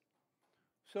us.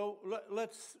 So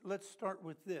let's start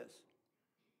with this.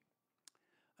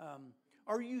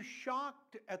 Are you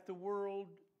shocked at the world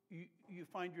you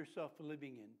find yourself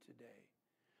living in today?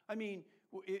 I mean,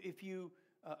 if you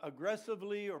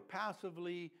aggressively or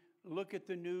passively look at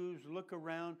the news, look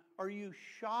around, are you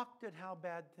shocked at how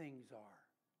bad things are?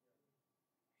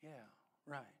 Yeah,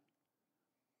 right.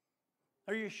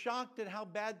 Are you shocked at how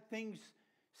bad things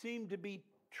seem to be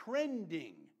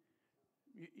trending?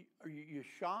 Are you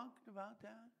shocked about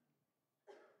that?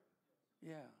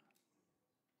 Yeah.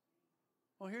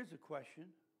 Well, here's a question.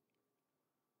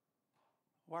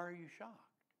 Why are you shocked?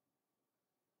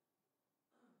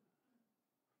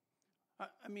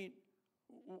 I mean,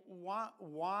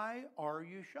 why are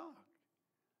you shocked?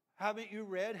 Haven't you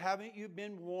read? Haven't you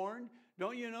been warned?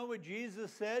 Don't you know what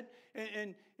Jesus said?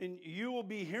 And you will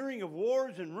be hearing of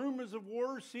wars and rumors of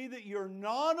wars. See that you're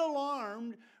not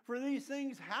alarmed, for these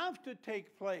things have to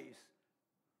take place.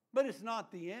 But it's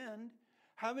not the end.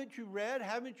 Haven't you read?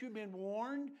 Haven't you been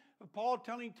warned? Paul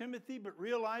telling Timothy, but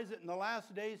realize that in the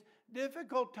last days,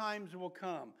 difficult times will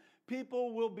come.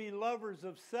 People will be lovers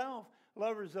of self,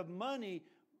 lovers of money.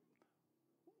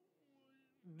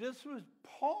 This was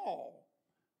Paul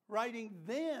writing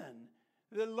then.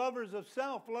 The lovers of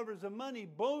self, lovers of money,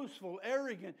 boastful,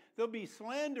 arrogant. They'll be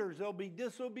slanderers. They'll be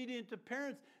disobedient to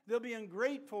parents. They'll be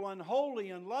ungrateful, unholy,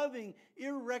 unloving,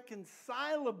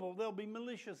 irreconcilable. They'll be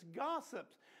malicious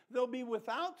gossips. They'll be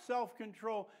without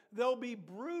self-control. They'll be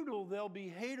brutal. They'll be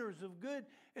haters of good.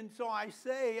 And so I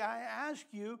ask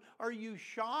you, are you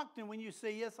shocked? And when you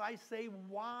say yes, I say,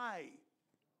 why?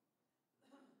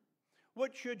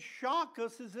 What should shock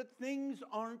us is that things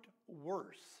aren't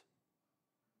worse.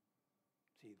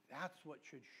 See, that's what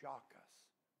should shock us.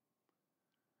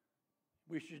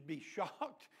 We should be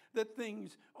shocked that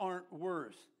things aren't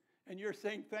worse. And you're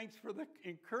saying, thanks for the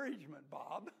encouragement,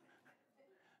 Bob.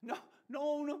 No.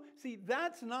 See,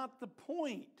 that's not the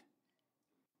point.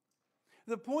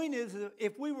 The point is that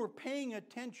if we were paying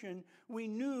attention, we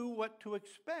knew what to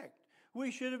expect.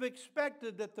 We should have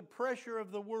expected that the pressure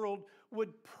of the world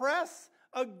would press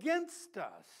against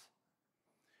us.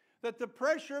 that the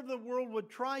pressure of the world would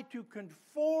try to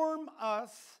conform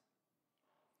us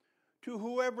to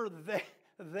whoever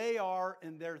they are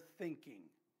in their thinking.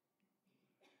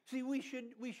 See, we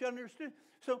should understand.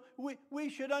 So we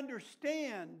should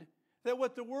understand that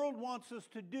what the world wants us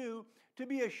to do, to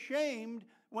be ashamed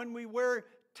when we wear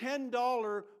 $10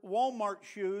 Walmart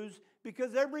shoes,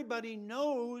 because everybody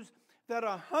knows that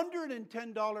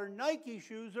 $110 Nike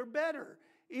shoes are better,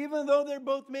 even though they're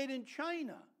both made in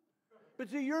China. But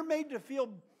see, you're made to feel,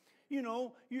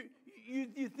 you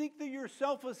think that your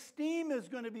self-esteem is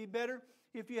going to be better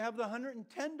if you have the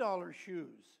 $110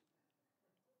 shoes.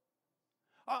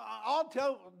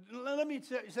 Let me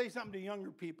say something to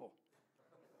younger people.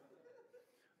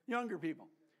 Younger people.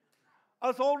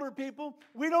 Us older people,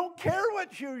 we don't care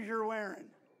what shoes you're wearing.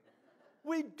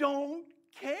 We don't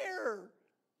care.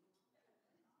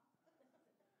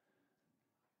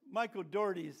 Michael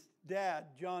Doherty's dad,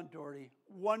 John Doherty,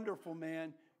 wonderful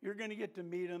man. You're going to get to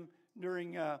meet him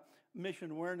during Mission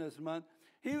Awareness Month.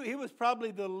 He was probably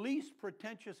the least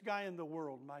pretentious guy in the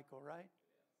world, Michael, right?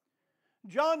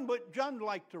 John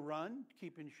liked to run,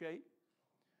 keep in shape,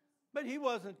 but he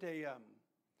wasn't a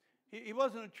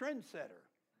trendsetter.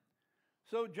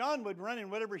 So John would run in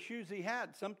whatever shoes he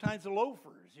had. Sometimes the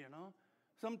loafers,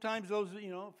 Sometimes those,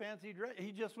 fancy dress.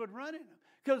 He just would run in them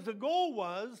because the goal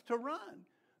was to run.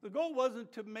 The goal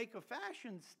wasn't to make a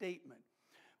fashion statement.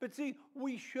 But see,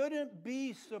 we shouldn't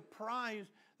be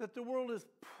surprised that the world is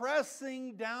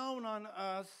pressing down on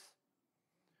us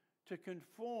to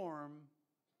conform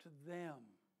to them.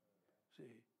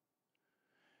 See?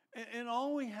 And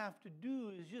all we have to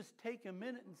do is just take a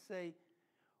minute and say,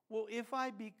 well, if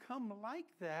I become like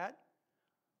that,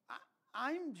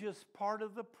 I'm just part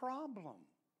of the problem.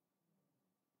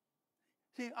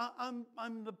 See,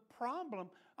 I'm the problem.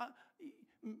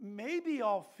 Maybe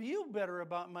I'll feel better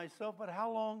about myself, but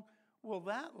how long will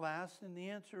that last? And the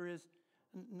answer is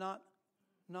not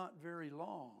very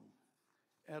long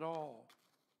at all.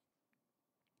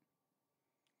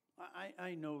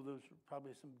 I know those are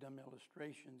probably some dumb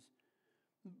illustrations,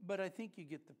 but I think you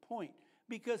get the point.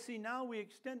 Because, see, now we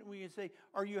extend it. We can say,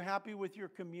 are you happy with your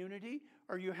community?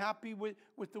 Are you happy with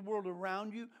the world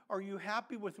around you? Are you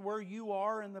happy with where you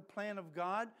are in the plan of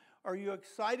God? Are you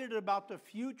excited about the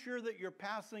future that you're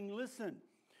passing? Listen,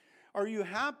 are you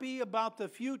happy about the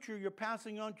future you're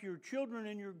passing on to your children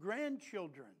and your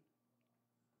grandchildren?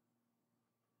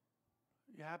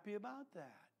 Are you happy about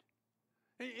that?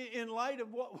 In light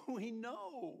of what we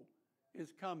know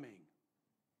is coming.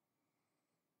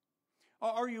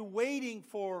 Are you wishing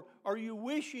for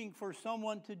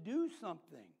someone to do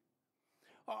something?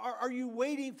 Are you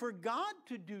waiting for God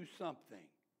to do something?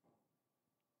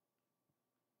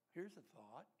 Here's a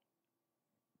thought.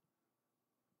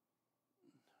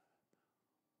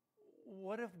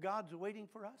 What if God's waiting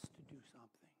for us to do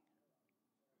something?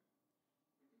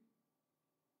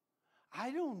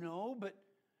 I don't know, but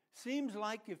seems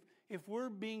like if we're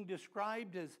being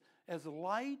described as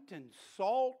light and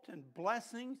salt and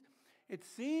blessings, it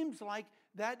seems like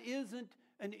that isn't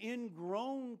an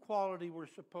ingrown quality we're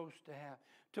supposed to have.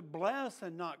 To bless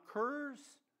and not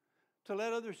curse, to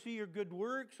let others see your good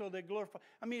work so they glorify.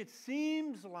 I mean, it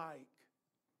seems like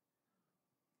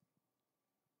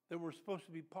that we're supposed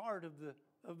to be part of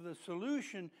the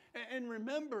solution. And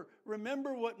remember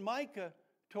what Micah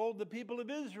told the people of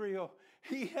Israel.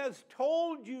 He has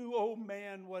told you, O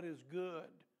man, what is good.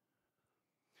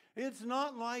 It's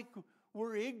not like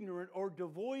we're ignorant or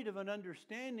devoid of an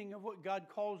understanding of what God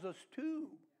calls us to.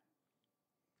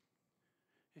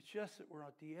 It's just that we're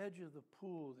at the edge of the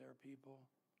pool there, people.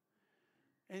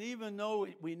 And even though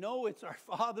we know it's our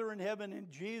Father in heaven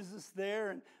and Jesus there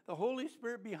and the Holy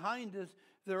Spirit behind us,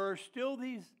 there are still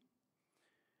these.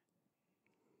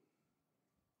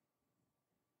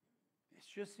 It's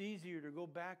just easier to go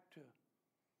back to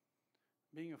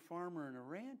being a farmer and a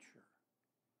rancher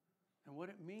and what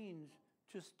it means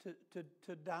just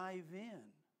to dive in.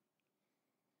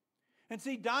 And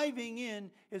see, diving in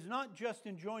is not just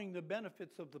enjoying the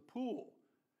benefits of the pool.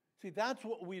 See, that's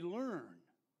what we learn.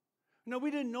 No,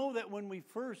 we didn't know that when we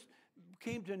first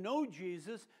came to know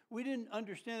Jesus. We didn't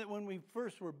understand that when we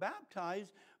first were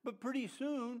baptized. But pretty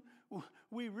soon,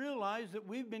 we realized that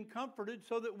we've been comforted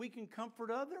so that we can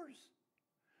comfort others.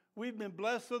 We've been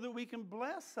blessed so that we can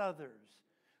bless others.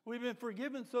 We've been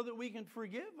forgiven so that we can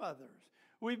forgive others.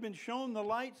 We've been shown the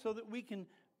light so that we can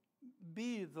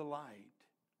be the light.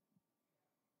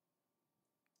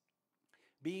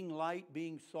 Being light,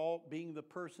 being salt, being the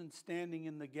person standing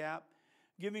in the gap,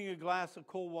 giving a glass of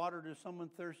cold water to someone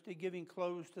thirsty, giving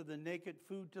clothes to the naked,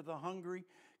 food to the hungry,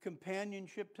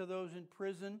 companionship to those in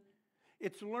prison.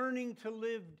 It's learning to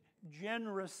live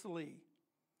generously.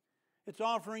 It's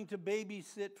offering to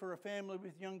babysit for a family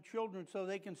with young children so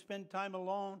they can spend time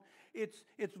alone. It's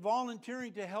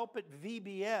volunteering to help at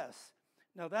VBS.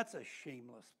 Now that's a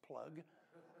shameless plug,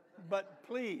 but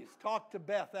please talk to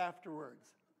Beth afterwards.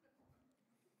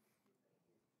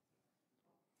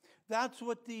 That's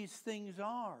what these things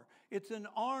are. It's an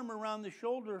arm around the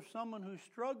shoulder of someone who's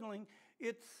struggling.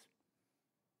 You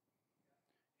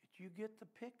get the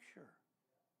picture.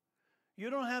 You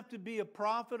don't have to be a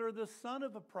prophet or the son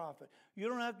of a prophet. You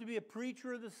don't have to be a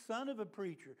preacher or the son of a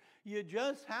preacher. You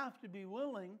just have to be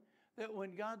willing that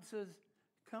when God says,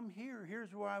 come here,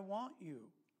 here's where I want you,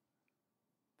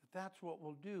 that's what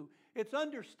we'll do. It's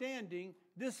understanding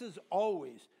this is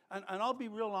always, and I'll be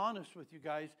real honest with you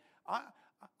guys,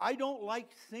 I don't like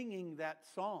singing that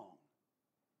song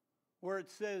where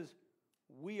it says,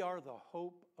 we are the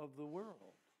hope of the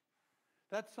world.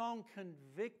 That song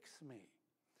convicts me.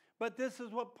 But this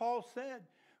is what Paul said,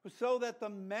 so that the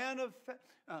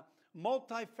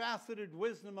multifaceted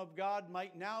wisdom of God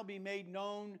might now be made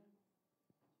known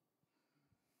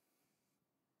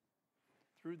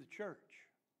through the church.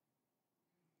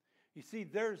 You see,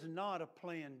 there's not a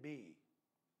plan B.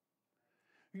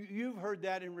 You've heard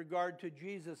that in regard to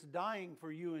Jesus dying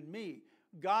for you and me.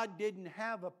 God didn't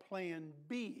have a plan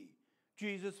B.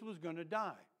 Jesus was going to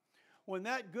die. When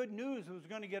that good news was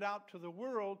going to get out to the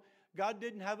world, God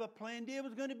didn't have a plan D. It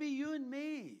was going to be you and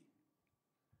me.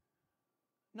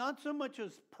 Not so much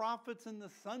as prophets and the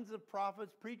sons of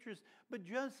prophets, preachers, but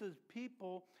just as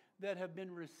people that have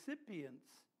been recipients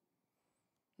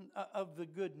of the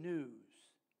good news.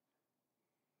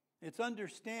 It's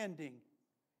understanding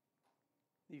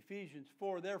Ephesians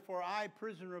 4, therefore I,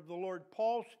 prisoner of the Lord,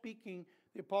 Paul speaking,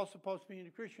 the Apostle Paul speaking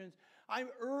to Christians, I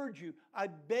urge you, I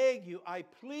beg you, I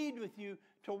plead with you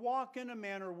to walk in a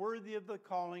manner worthy of the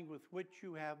calling with which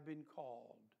you have been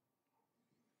called.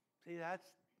 See, that's,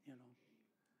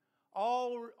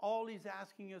 all he's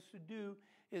asking us to do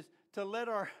is to let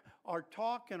our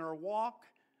talk and our walk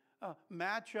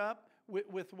match up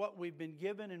with what we've been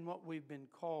given and what we've been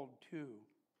called to.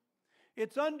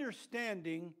 It's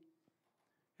understanding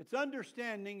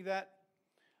that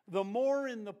the more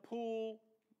in the pool,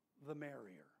 the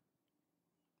merrier.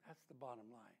 That's the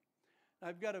bottom line.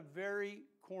 I've got a very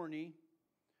corny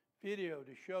video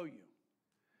to show you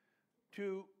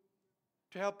to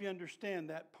help you understand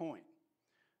that point.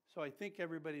 So I think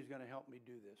everybody's going to help me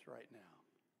do this right now.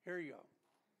 Here you go.